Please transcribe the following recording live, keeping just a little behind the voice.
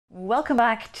Welcome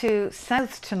back to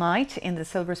South tonight in the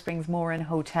Silver Springs Morin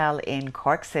Hotel in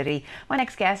Cork City. My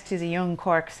next guest is a young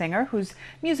Cork singer whose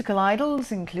musical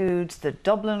idols include the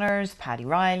Dubliners, Paddy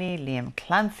Riley, Liam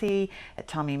Clancy,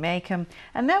 Tommy Makem,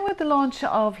 and now with the launch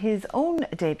of his own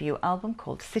debut album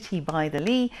called City by the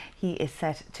Lee, he is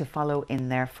set to follow in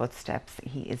their footsteps.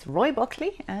 He is Roy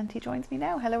Buckley and he joins me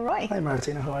now. Hello Roy. Hi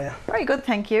Martina, how are you? Very good,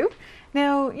 thank you.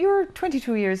 Now you're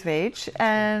 22 years of age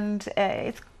and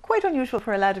it's quite unusual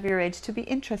for a lad of your age to be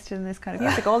interested in this kind of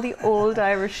music, all the old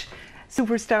Irish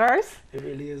superstars. It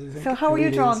really is, I think. So how were you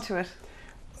drawn to it?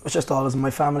 It was just always in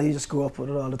my family, just grew up with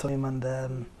it all the time,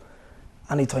 and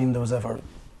any time there was ever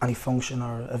any function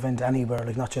or event anywhere,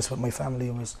 like not just with my family,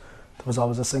 there was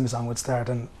always a sing-song would start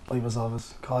and I was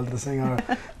always called to sing or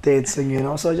they'd sing, you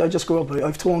know. So I just grew up, I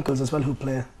have two uncles as well who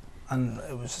play, and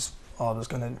it was just always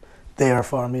kind of there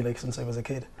for me, like since I was a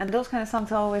kid. And those kind of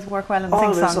songs always work well in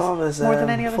sing-songs, always, more than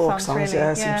any other folk songs really.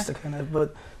 Yeah, seems to kind of,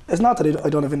 but it's not that I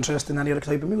don't have interest in any other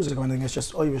type of music or anything, it's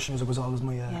just Irish music was always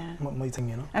my thing,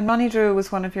 you know. And Ronnie Drew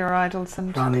was one of your idols.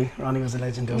 And Ronnie was a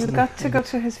legend. You got to go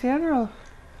to his funeral.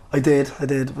 I did.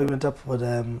 We went up with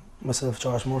myself,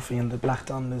 George Murphy and the Black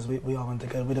Donnellys. We all went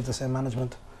together. We have the same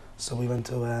management, so we went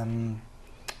to,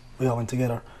 we all went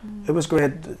together. It was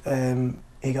great.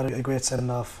 He got a great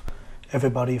send off.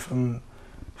 Everybody from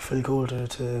Phil Coulter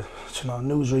to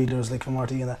newsreaders like from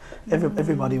Martina,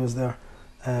 everybody was there.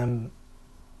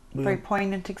 Very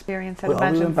poignant experience, I'd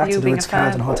imagine. We went back to the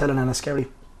Ritz-Carlton Hotel in Enniskerry.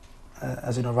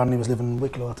 As you know, Rodney was living in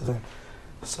Wicklow at the time.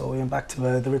 So we went back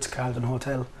to the Ritz-Carlton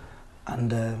Hotel,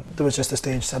 and there was just a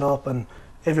stage set up and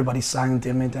everybody sang. The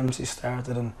MC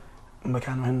started and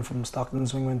McCann from Stockton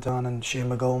Swing went on and Shane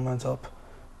McGowan went up.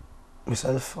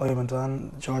 Myself, I went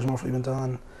on, George Murphy went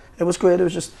on. It was great. It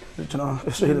was just, it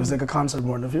was like a concert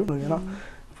more than a funeral, you know.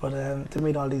 But to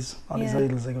meet all these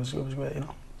idols, like it was great, you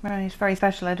know. Right, very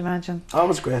special, I'd imagine. Oh, it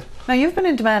was great. Now you've been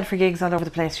in demand for gigs all over the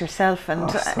place yourself,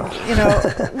 and you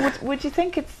know, would you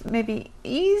think it's maybe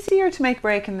easier to make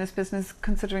break in this business,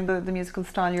 considering the musical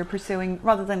style you're pursuing,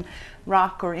 rather than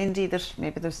rock or indie? That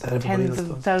maybe there's tens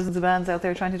of thousands of bands out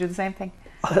there trying to do the same thing.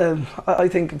 I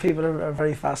think people are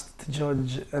very fast to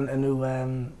judge a new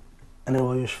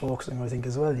Irish folk singer, I think,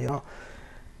 as well, you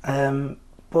know.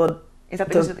 But is that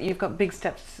because you've got big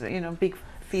steps, you know, big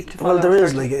feet to follow? Well, there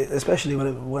is, like, especially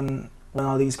when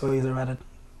all these guys are at it.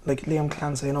 Like Liam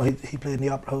Clancy, you know, he played in the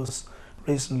Opera House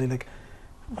recently. Like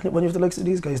when you have the likes of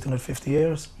these guys doing it 50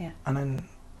 years, and then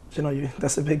you know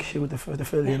that's a big shoe to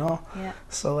fill, you know. Yeah.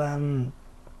 So.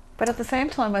 But at the same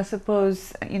time, I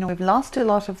suppose, you know, we've lost a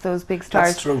lot of those big stars.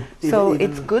 That's true. So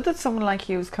it's good that someone like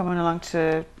you is coming along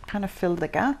to kind of fill the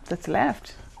gap that's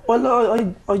left.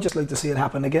 Well, I just like to see it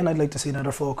happen again. I'd like to see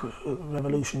another folk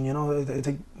revolution, you know. I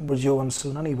think we're due one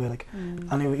soon anyway. Like,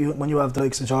 and when you have the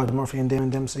likes of George Murphy and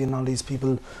Damon Dempsey and all these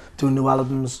people doing new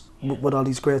albums with all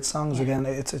these great songs again,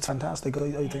 it's fantastic,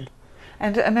 I think.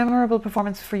 And a memorable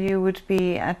performance for you would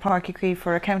be at Páirc Uí Chaoimh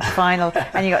for a county final,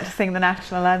 and you got to sing the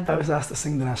national anthem. I was asked to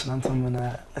sing the national anthem when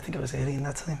I think I was 18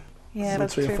 that time. Yeah,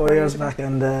 about 3 or 4 years back,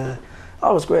 and it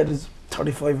was great. It was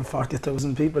 35 and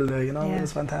 40,000 people there, you know. It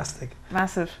was fantastic.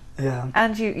 Massive. Yeah.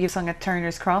 And you sung at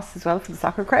Turner's Cross as well for the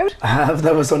soccer crowd? I have.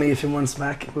 That was only a few months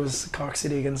back. It was Cork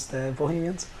City against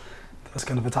Bohemians. That was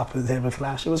kind of a top of the table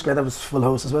clash. It was great. That was full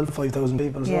house as well, 5,000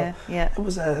 people as well. Yeah. It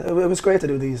was great to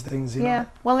do these things, you know.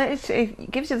 Well,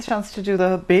 it gives you the chance to do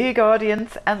the big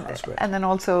audience, and then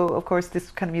also, of course,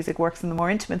 this kind of music works in the more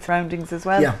intimate surroundings as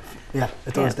well. Yeah.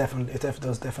 It does definitely. It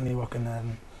does definitely work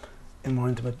in more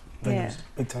intimate venues,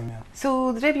 big time. Yeah.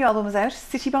 So the debut album is out,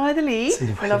 City by the Lee.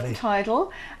 I love the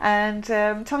title. And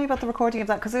tell me about the recording of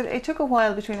that, because it took a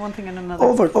while between one thing and another.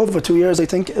 Over 2 years, I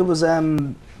think. It was.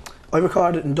 I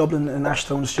recorded in Dublin in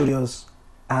Ashtown Studios,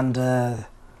 and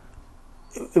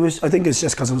it was. I think it's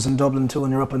just because it was in Dublin too,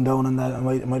 and you're up and down, and that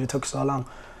it might have took so long.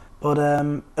 But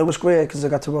it was great because I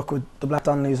got to work with the Black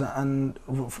Donnellys and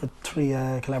for 3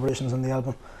 collaborations on the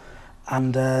album,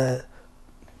 and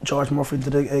George Murphy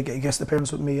did a guest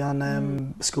appearance with me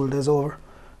on School Days Over,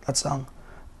 that song,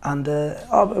 and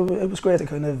it was great to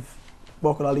kind of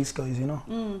work with all these guys, you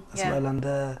know, as well,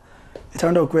 and. It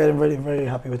turned out great. I'm very, very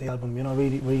happy with the album. You know,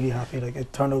 really, really happy. Like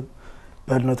it turned out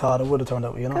better than I thought it would have turned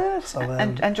out. You know. Good. So,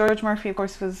 and George Murphy, of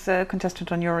course, was a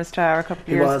contestant on Eurostar a couple of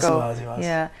years ago. He was.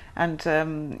 Yeah, and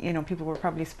you know, people were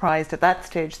probably surprised at that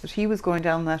stage that he was going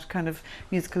down that kind of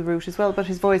musical route as well. But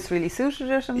his voice really suited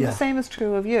it, and the same is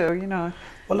true of you. You know.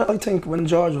 Well, I think when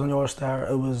George was on Eurostar,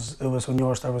 it was when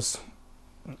Eurostar was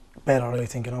better. I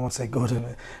think, and I won't say good.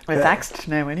 Well, it's axed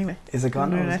now anyway. Is it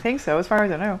gone? I think so, as far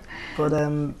as I know. But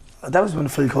that was when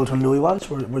Phil Coulter and Louis Walsh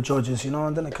were judges, you know,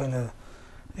 and then it kind of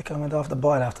it kind of went off the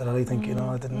boil after that. I think you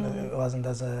know, it wasn't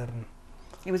as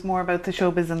It was more about the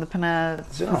showbiz and the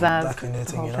pizzazz, that kind of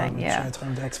thing. You know, yeah. trying to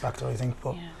turn the X Factor. I think,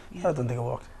 but I don't think it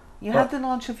worked. You had the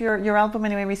launch of your album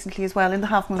anyway recently as well in the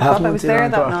Half Moon Club. I was there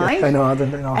that night. Yeah. I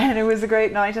know. And it was a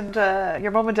great night, and your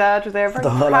mum and dad were there, very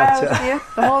the whole proud lot, of you,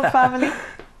 the whole family.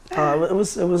 It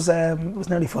was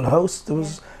nearly full house. There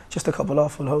was just a couple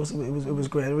off full house. It was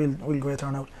great, a real great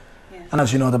turnout. Yeah. And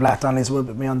as you know, the Black Donnellys were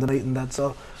with me on the night and that,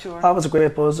 so that was a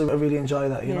great buzz. I really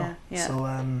enjoyed that, you know. Yeah. So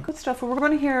good stuff. Well, we're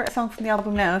going to hear a song from the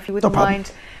album now, if you wouldn't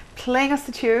mind playing us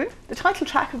the tune, the title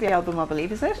track of the album, I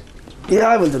believe, is it? Yeah,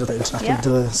 I will do the title track.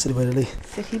 To City by the Lee.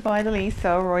 City by the Lee.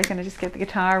 So Roy's going to just get the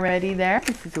guitar ready there.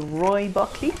 This is Roy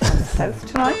Buckley on South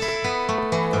Tonight.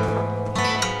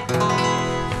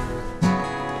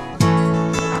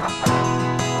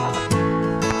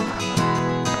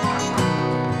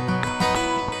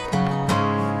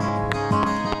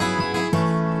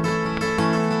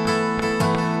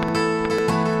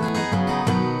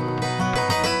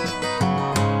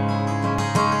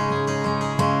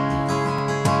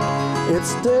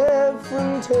 It's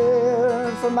different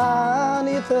here from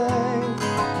anything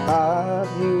that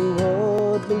you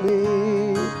would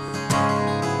believe.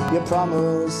 You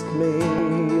promised me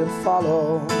you'd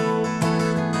follow,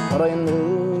 but I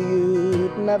knew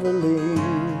you'd never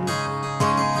leave.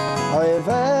 I've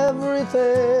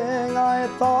everything I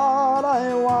thought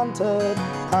I wanted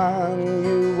and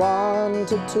you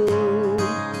wanted too.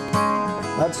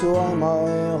 That's why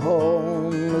my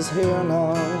home is here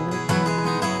now,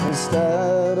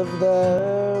 instead of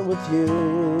there with you.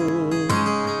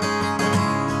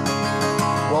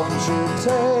 Won't you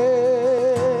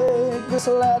take this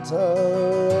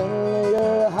letter in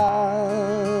your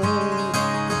hand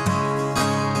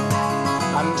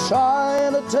and try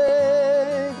to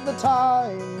take the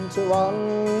time to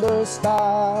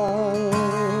understand?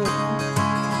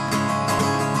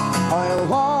 I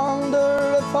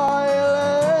wonder if I'll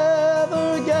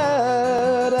ever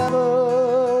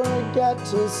get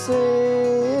to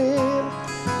see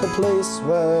the place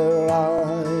where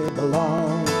I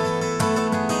belong,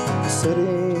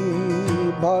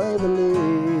 City by the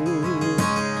Lee.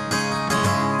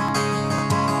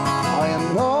 I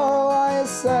know I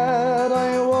said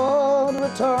I would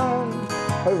return,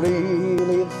 I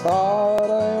really thought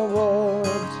I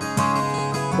would,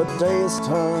 but days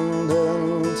turned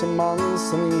into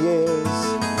months and years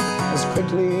as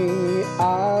quickly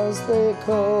as they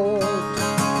could.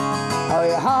 I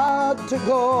had to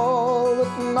go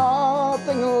with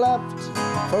nothing left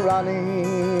for any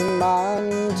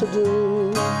man to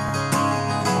do. I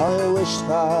wish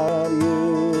that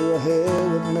you were here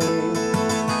with me,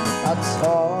 that's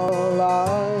all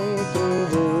I can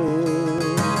do.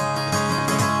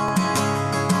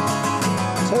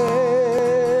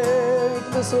 Take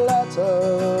this letter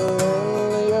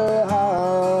in your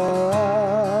hand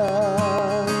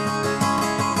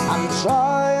and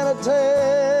try to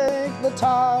take the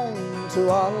time to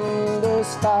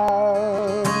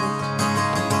understand.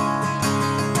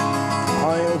 I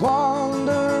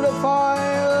wonder if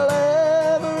I'll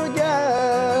ever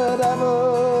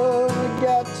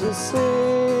get to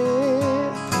see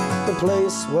the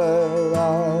place where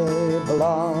I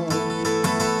belong,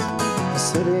 the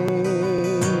city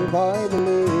by the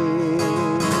Lee.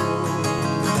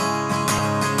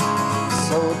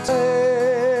 So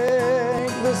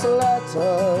take this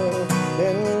letter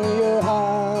in your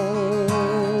hand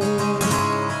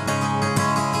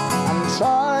and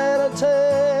try to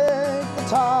take the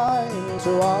time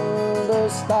to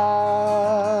understand.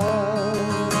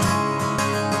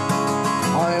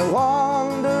 I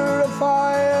wonder if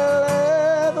I'll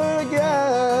ever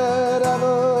get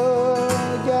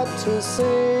to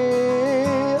see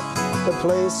the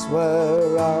place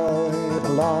where I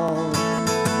belong,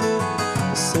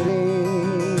 the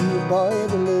city by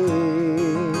the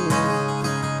Lee,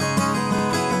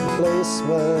 the place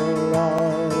where I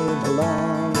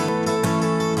belong,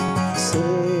 the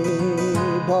city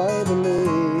by the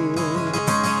Lee,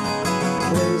 the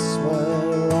place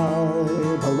where I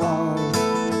belong,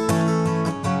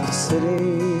 the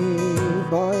city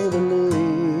by the Lee.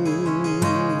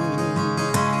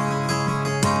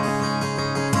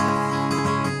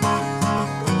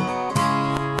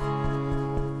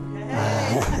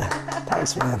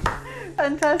 Thanks, man.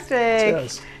 Fantastic.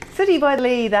 Cheers. City by the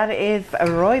Lee, that is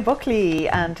Roy Buckley,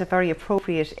 and a very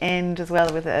appropriate end as well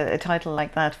with a title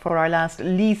like that for our last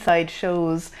Lee side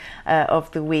shows of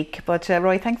the week. But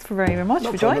Roy, thanks very much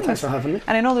for joining us. Thanks for having me.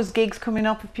 And I know there's gigs coming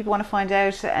up. If people want to find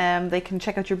out, they can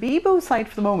check out your Bebo site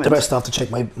for the moment. The best stuff to check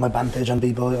my band page on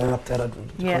Bebo. I update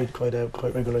it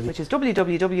quite regularly. Which is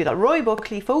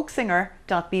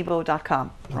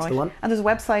www.roybuckleyfolksinger.bebo.com. That's the one. And there's a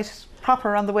website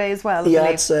proper on the way as well. Yeah,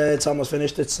 it's almost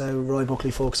finished. It's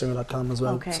roybuckleyfolksinger.com as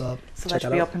well. Okay, so that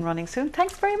should be up and running soon.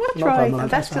 Thanks very much, No Roy. problem, And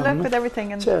best of luck with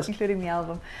everything, and including the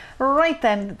album. Right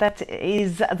then, that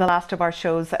is the last of our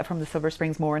shows from the Silver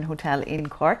Springs Moran Hotel in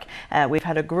Cork. We've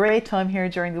had a great time here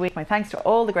during the week. My thanks to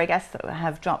all the great guests that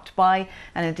have dropped by,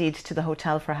 and indeed to the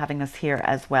hotel for having us here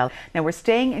as well. Now, we're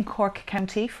staying in Cork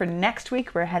County for next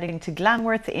week. We're heading to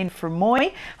Glanworth in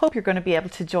Fermoy. Hope you're going to be able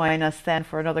to join us then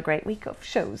for another great week of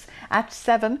shows at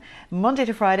 7, Monday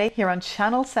to Friday, here on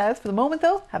Channel South. For the moment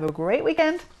though, have a great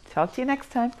weekend. Talk to you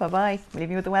next time. Bye bye. We'll leave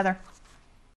you with the weather.